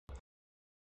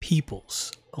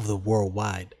peoples of the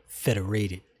worldwide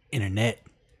federated internet.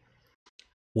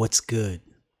 What's good?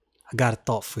 I got a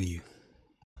thought for you.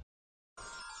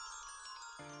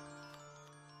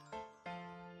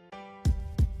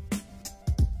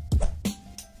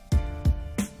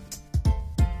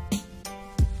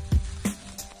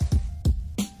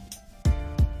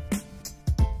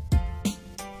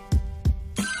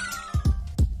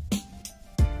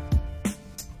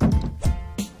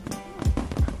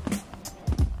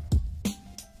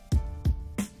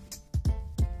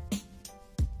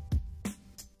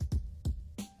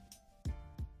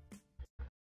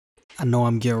 I know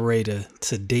I'm getting ready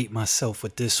to date myself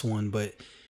with this one, but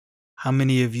how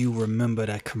many of you remember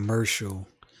that commercial?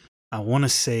 I want to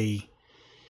say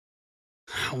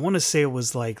it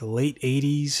was like late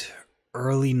 80s,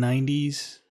 early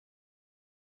 90s.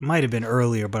 Might have been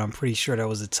earlier, but I'm pretty sure that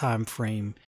was the time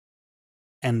frame.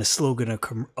 And the slogan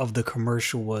of the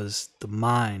commercial was, "The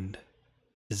mind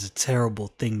is a terrible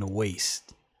thing to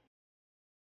waste."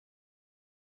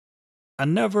 I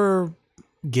never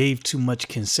gave too much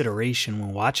consideration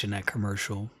when watching that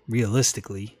commercial,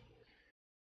 realistically.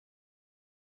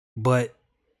 But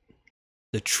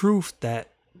the truth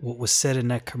that what was said in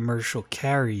that commercial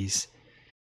carries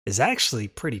is actually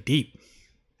pretty deep.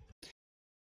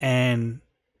 And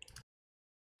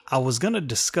I was going to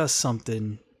discuss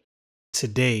something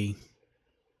today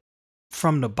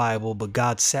from the Bible, but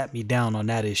God sat me down on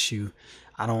that issue.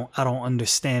 I don't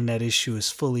understand that issue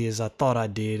as fully as I thought I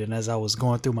did. And as I was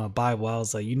going through my Bible, I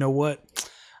was like, you know what?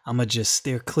 I'm going to just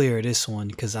steer clear of this one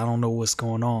because I don't know what's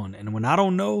going on. And when I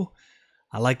don't know,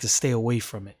 I like to stay away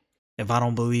from it if I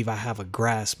don't believe I have a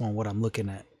grasp on what I'm looking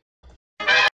at.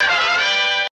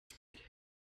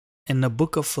 In the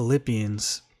book of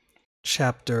Philippians,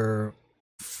 chapter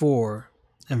 4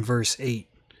 and verse 8,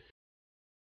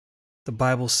 the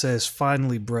Bible says,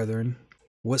 "Finally, brethren,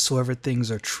 whatsoever things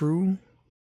are true,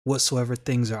 whatsoever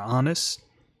things are honest,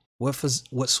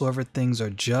 whatsoever things are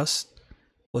just,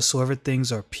 whatsoever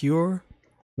things are pure,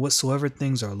 whatsoever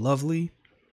things are lovely,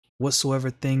 whatsoever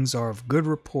things are of good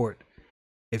report,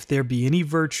 if there be any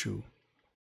virtue,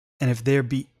 and if there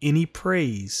be any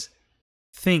praise,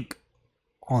 think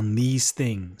on these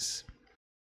things."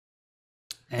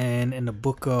 And in the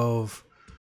book of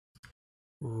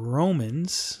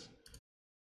Romans,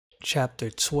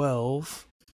 chapter 12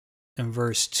 and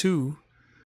verse 2,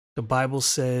 the Bible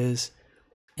says,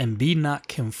 "And be not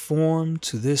conformed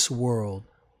to this world,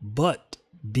 but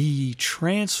be ye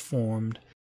transformed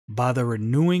by the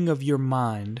renewing of your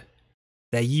mind,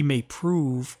 that ye may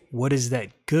prove what is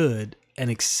that good and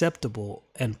acceptable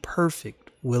and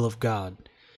perfect will of God."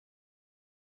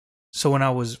 So when I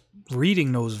was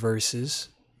reading those verses,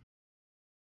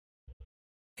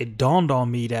 it dawned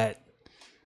on me that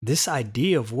this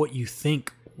idea of what you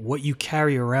think, what you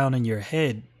carry around in your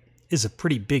head, is a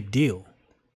pretty big deal.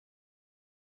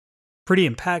 Pretty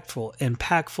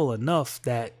impactful enough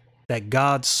that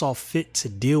God saw fit to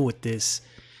deal with this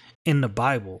in the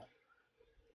Bible.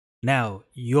 Now,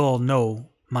 you all know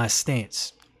my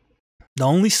stance. The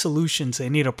only solution to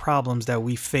any of the problems that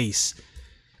we face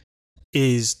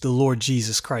is the Lord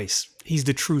Jesus Christ. He's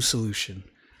the true solution.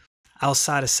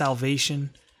 Outside of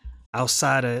salvation,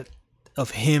 outside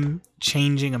of him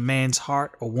changing a man's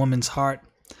heart, a woman's heart,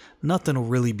 nothing will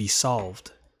really be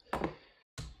solved.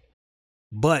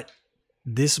 But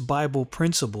this Bible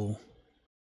principle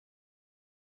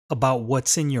about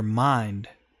what's in your mind,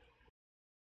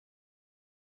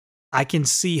 I can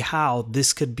see how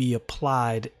this could be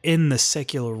applied in the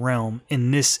secular realm in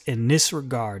this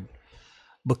regard,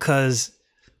 because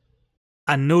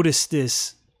I noticed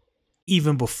this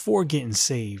even before getting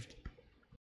saved.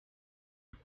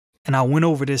 And I went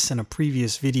over this in a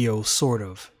previous video, sort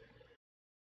of.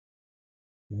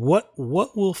 What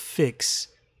will fix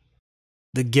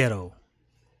the ghetto?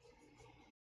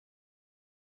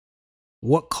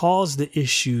 What caused the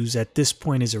issues at this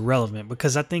point is irrelevant,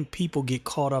 because I think people get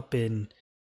caught up in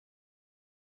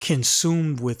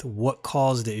consumed with what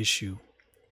caused the issue.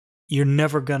 You're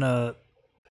never gonna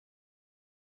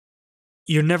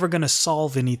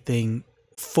solve anything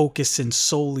focusing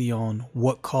solely on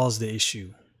what caused the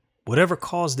issue. Whatever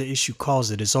caused the issue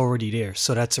caused it is already there,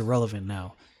 so that's irrelevant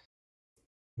now.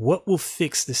 What will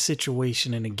fix the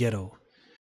situation in the ghetto?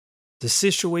 The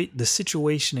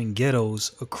situation in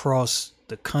ghettos across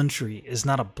the country is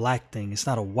not a black thing. It's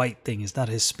not a white thing. It's not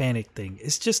a Hispanic thing.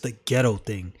 It's just a ghetto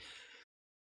thing.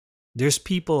 There's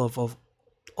people of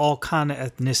all kind of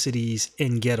ethnicities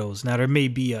in ghettos. Now, there may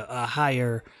be a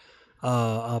higher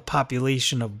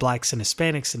population of blacks and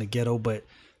Hispanics in the ghetto, but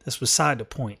that's beside the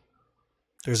point.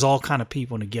 There's all kind of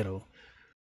people in the ghetto.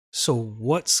 So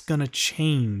what's gonna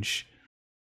change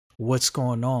what's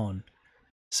going on?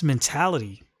 It's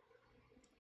mentality.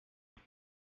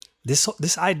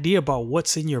 This idea about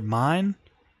what's in your mind,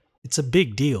 it's a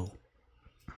big deal.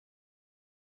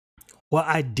 What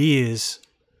ideas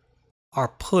are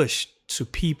pushed to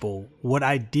people, what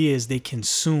ideas they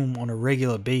consume on a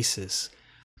regular basis.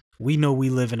 We know we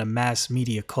live in a mass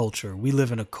media culture. We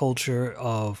live in a culture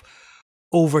of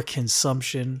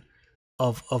overconsumption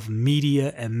of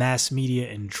media and mass media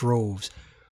in droves.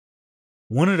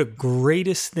 One of the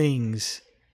greatest things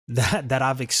that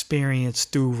I've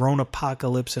experienced through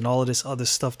Ronapocalypse and all of this other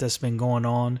stuff that's been going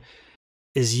on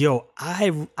is,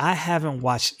 I haven't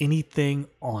watched anything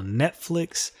on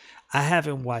Netflix. I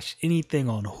haven't watched anything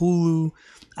on Hulu.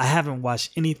 I haven't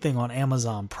watched anything on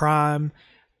Amazon Prime.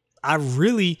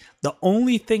 The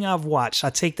only thing I've watched, I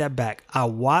take that back. I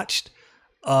watched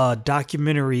a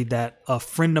documentary that a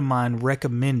friend of mine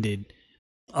recommended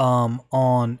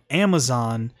on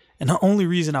Amazon, and the only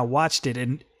reason I watched it,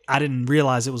 and I didn't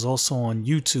realize it was also on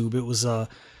YouTube, it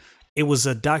was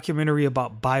a documentary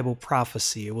about Bible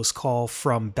prophecy. It was called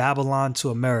From Babylon to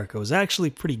America. It was actually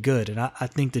pretty good, and I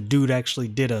think the dude actually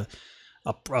did a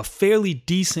fairly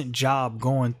decent job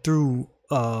going through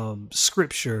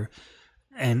scripture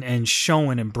and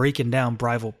showing and breaking down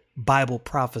Bible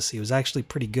prophecy. It was actually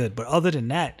pretty good. But other than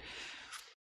that,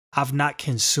 I've not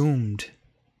consumed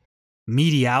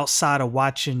media outside of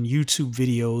watching YouTube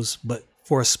videos, but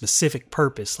for a specific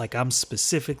purpose. Like, I'm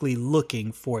specifically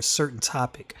looking for a certain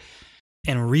topic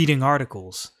and reading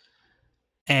articles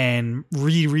and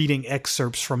rereading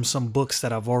excerpts from some books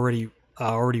that I've already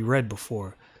read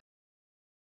before.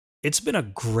 It's been a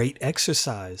great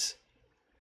exercise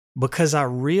because I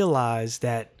realized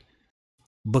that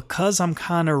because I'm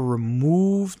kind of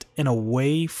removed and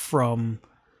away from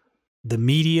the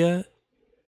media,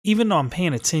 even though I'm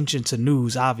paying attention to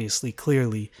news, obviously,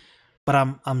 clearly, but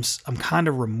I'm kind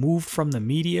of removed from the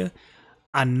media.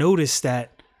 I noticed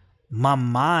that my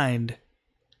mind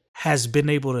has been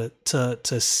able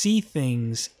to see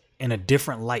things in a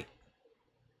different light,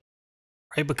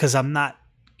 right? Because I'm not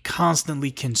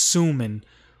constantly consuming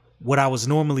what I was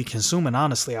normally consuming.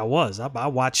 Honestly, I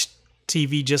watched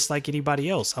TV just like anybody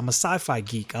else. I'm a sci-fi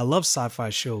geek. I love sci-fi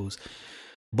shows.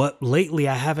 But lately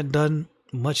I haven't done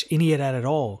much any of that at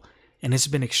all. And it's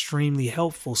been extremely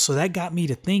helpful. So that got me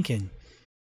to thinking,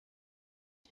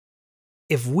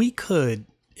 if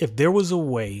there was a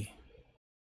way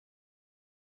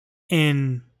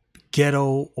in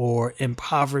ghetto or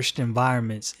impoverished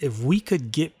environments, if we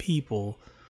could get people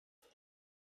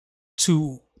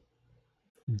to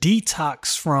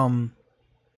detox from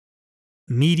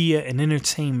media and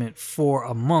entertainment for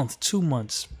a month, 2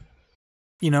 months,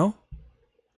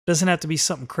 doesn't have to be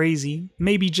something crazy,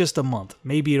 maybe just a month.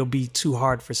 Maybe it'll be too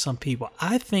hard for some people.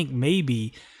 I think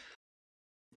maybe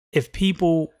if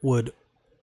people would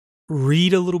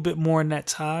read a little bit more in that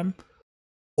time,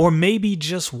 or maybe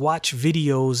just watch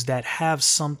videos that have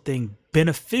something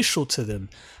beneficial to them,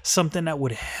 something that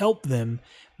would help them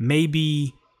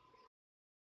maybe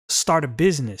start a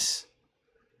business,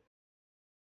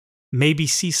 maybe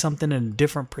see something in a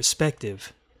different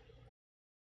perspective.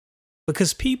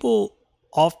 Because people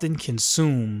often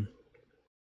consume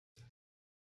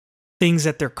things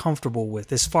that they're comfortable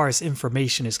with as far as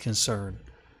information is concerned,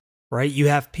 right? You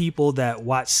have people that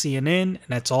watch CNN and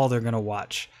that's all they're going to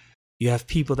watch. You have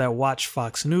people that watch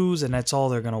Fox News and that's all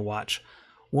they're going to watch.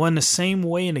 Well, in the same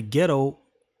way in the ghetto,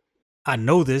 I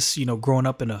know this, growing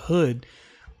up in the hood,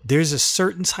 there's a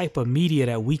certain type of media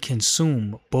that we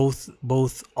consume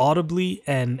both audibly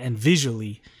and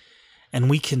visually, and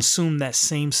we consume that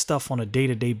same stuff on a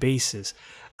day-to-day basis.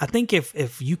 I think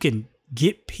if you can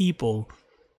get people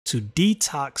to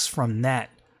detox from that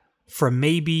for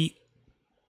maybe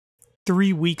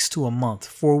 3 weeks to a month,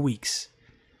 4 weeks,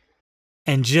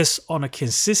 and just on a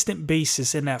consistent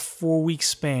basis in that 4-week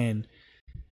span,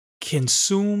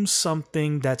 consume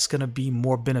something that's going to be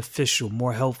more beneficial,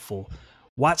 more helpful.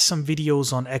 Watch some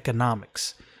videos on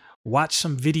economics. Watch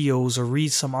some videos or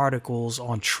read some articles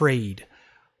on trade,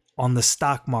 on the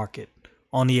stock market,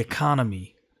 on the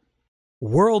economy,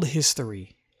 world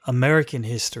history, American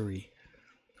history,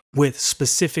 with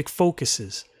specific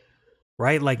focuses,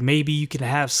 right? Like maybe you can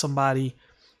have somebody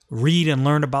read and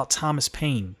learn about Thomas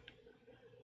Paine.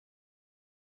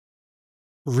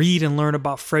 Read and learn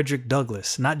about Frederick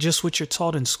Douglass, not just what you're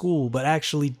taught in school, but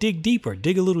actually dig deeper,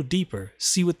 dig a little deeper,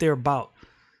 see what they're about.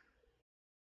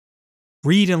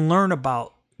 Read and learn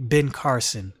about Ben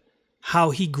Carson,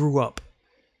 how he grew up,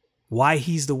 why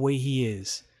he's the way he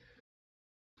is.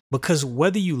 Because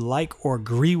whether you like or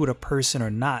agree with a person or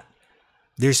not,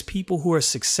 There's people who are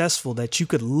successful that you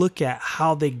could look at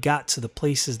how they got to the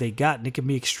places they got, and it can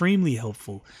be extremely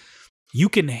helpful. You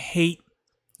can hate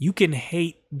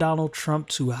Donald Trump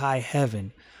to high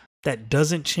heaven. That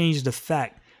doesn't change the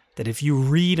fact that if you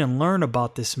read and learn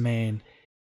about this man,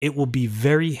 it will be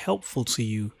very helpful to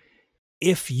you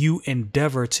if you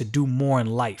endeavor to do more in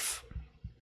life.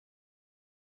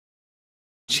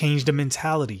 Change the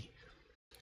mentality.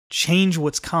 Change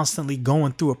what's constantly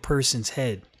going through a person's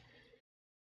head.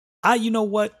 You know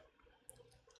what?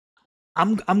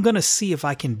 I'm going to see if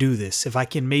I can do this. If I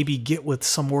can maybe get with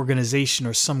some organization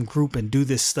or some group and do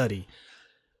this study.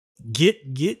 Get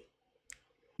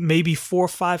maybe 4 or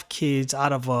 5 kids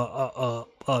out of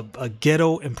a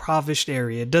ghetto, impoverished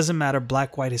area. It doesn't matter,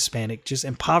 black, white, Hispanic, just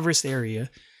impoverished area.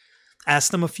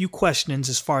 Ask them a few questions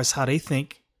as far as how they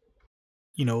think,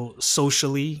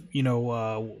 socially,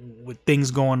 with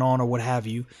things going on or what have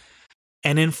you.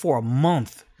 And then for a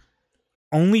month,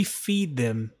 only feed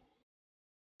them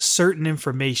certain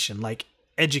information, like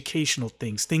educational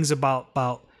things about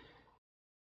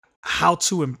how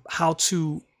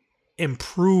to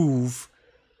improve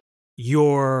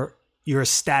your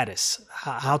status,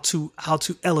 how to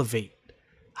elevate,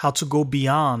 how to go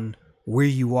beyond where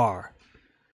you are,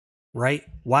 right?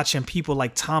 Watching people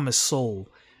like Thomas Sowell,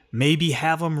 maybe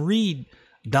have them read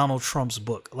Donald Trump's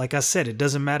book. Like I said, it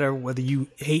doesn't matter whether you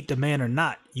hate the man or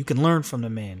not. You can learn from the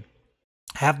man.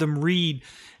 Have them read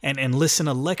and listen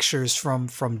to lectures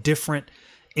from different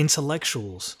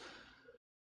intellectuals.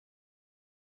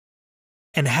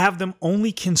 And have them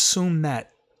only consume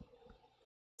that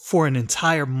for an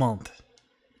entire month.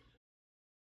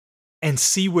 And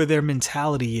see where their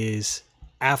mentality is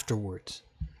afterwards.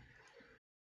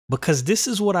 Because this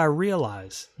is what I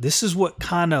realized. This is what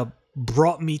kind of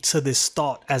brought me to this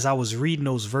thought as I was reading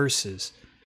those verses.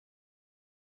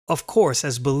 Of course,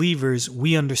 as believers,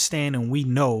 we understand and we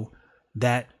know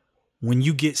that when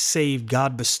you get saved,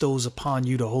 God bestows upon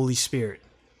you the Holy Spirit.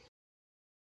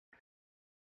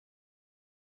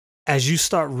 As you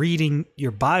start reading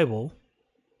your Bible,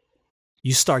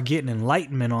 you start getting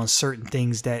enlightenment on certain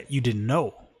things that you didn't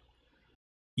know.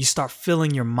 You start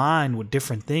filling your mind with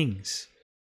different things.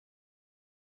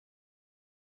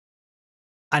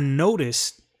 I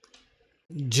noticed,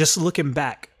 just looking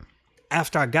back,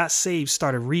 after I got saved,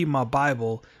 started reading my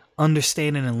Bible,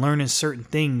 understanding and learning certain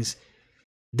things,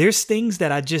 there's things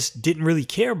that I just didn't really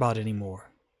care about anymore.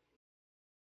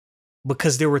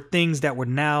 Because there were things that were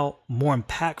now more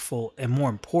impactful and more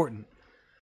important.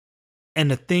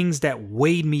 And the things that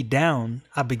weighed me down,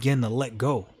 I began to let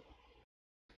go.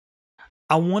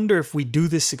 I wonder if we do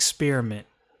this experiment,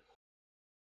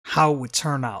 how it would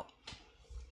turn out.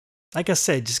 Like I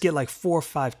said, just get like 4 or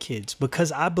 5 kids,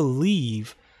 because I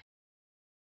believe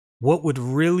what would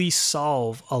really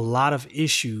solve a lot of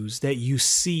issues that you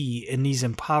see in these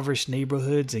impoverished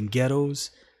neighborhoods and ghettos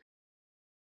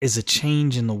is a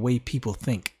change in the way people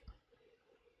think.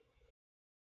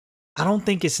 I don't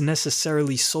think it's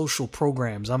necessarily social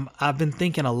programs. I've been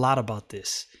thinking a lot about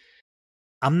this.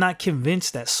 I'm not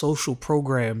convinced that social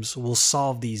programs will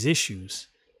solve these issues.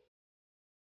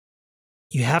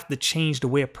 You have to change the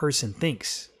way a person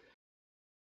thinks.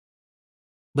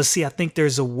 But see, I think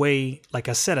there's a way, like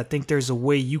I said, I think there's a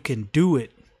way you can do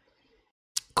it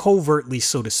covertly,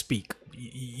 so to speak.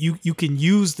 You can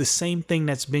use the same thing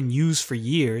that's been used for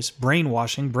years,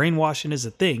 brainwashing. Brainwashing is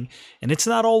a thing, and it's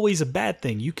not always a bad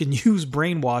thing. You can use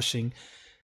brainwashing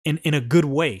in a good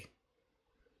way,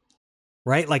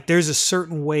 right? Like there's a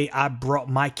certain way I brought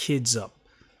my kids up.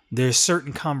 There's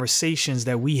certain conversations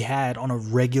that we had on a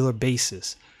regular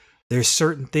basis. There's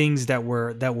certain things that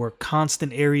were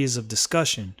constant areas of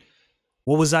discussion.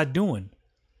 What was I doing?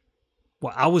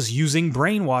 Well, I was using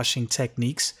brainwashing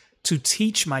techniques to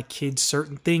teach my kids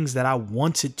certain things that I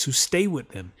wanted to stay with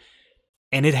them.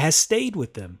 And it has stayed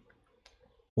with them.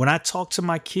 When I talk to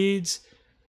my kids,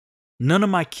 none of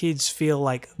my kids feel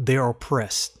like they're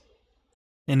oppressed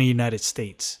in the United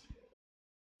States.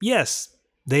 Yes,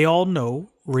 they all know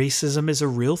racism is a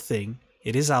real thing.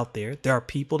 It is out there. There are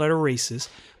people that are racist.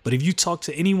 But if you talk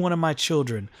to any one of my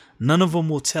children, none of them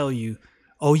will tell you,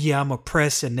 oh yeah, I'm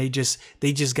oppressed and they just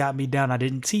got me down. I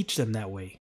didn't teach them that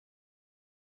way.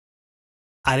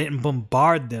 I didn't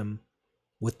bombard them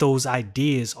with those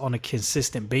ideas on a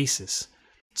consistent basis.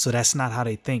 So that's not how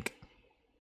they think.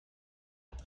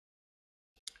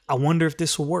 I wonder if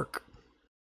this will work.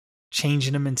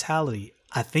 Changing the mentality.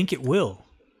 I think it will.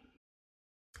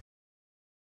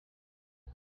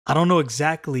 I don't know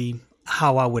exactly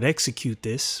how I would execute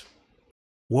this,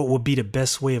 what would be the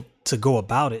best way to go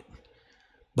about it,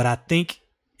 but I think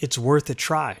it's worth a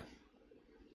try.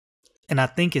 And I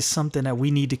think it's something that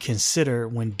we need to consider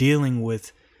when dealing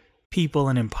with people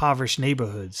in impoverished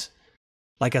neighborhoods.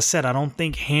 Like I said, I don't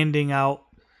think handouts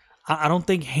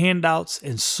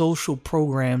and social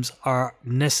programs are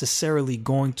necessarily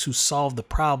going to solve the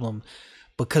problem,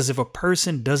 because if a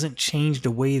person doesn't change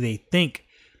the way they think,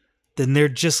 then they're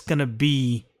just going to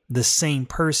be the same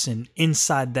person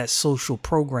inside that social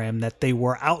program that they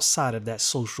were outside of that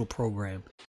social program.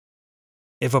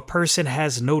 If a person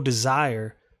has no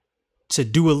desire to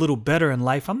do a little better in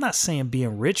life, I'm not saying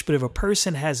being rich, but if a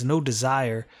person has no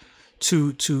desire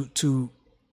to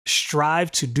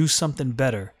strive to do something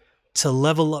better, to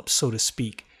level up, so to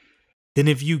speak, then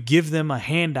if you give them a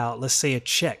handout, let's say a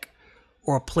check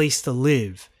or a place to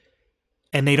live,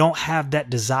 and they don't have that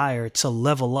desire to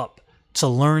level up, to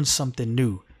learn something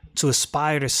new, to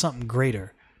aspire to something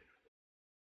greater,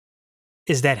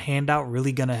 is that handout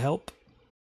really going to help?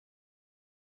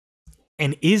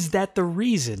 And is that the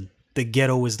reason the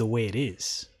ghetto is the way it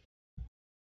is?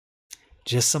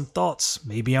 Just some thoughts.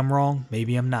 Maybe I'm wrong.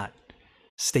 Maybe I'm not.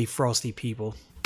 Stay frosty, people.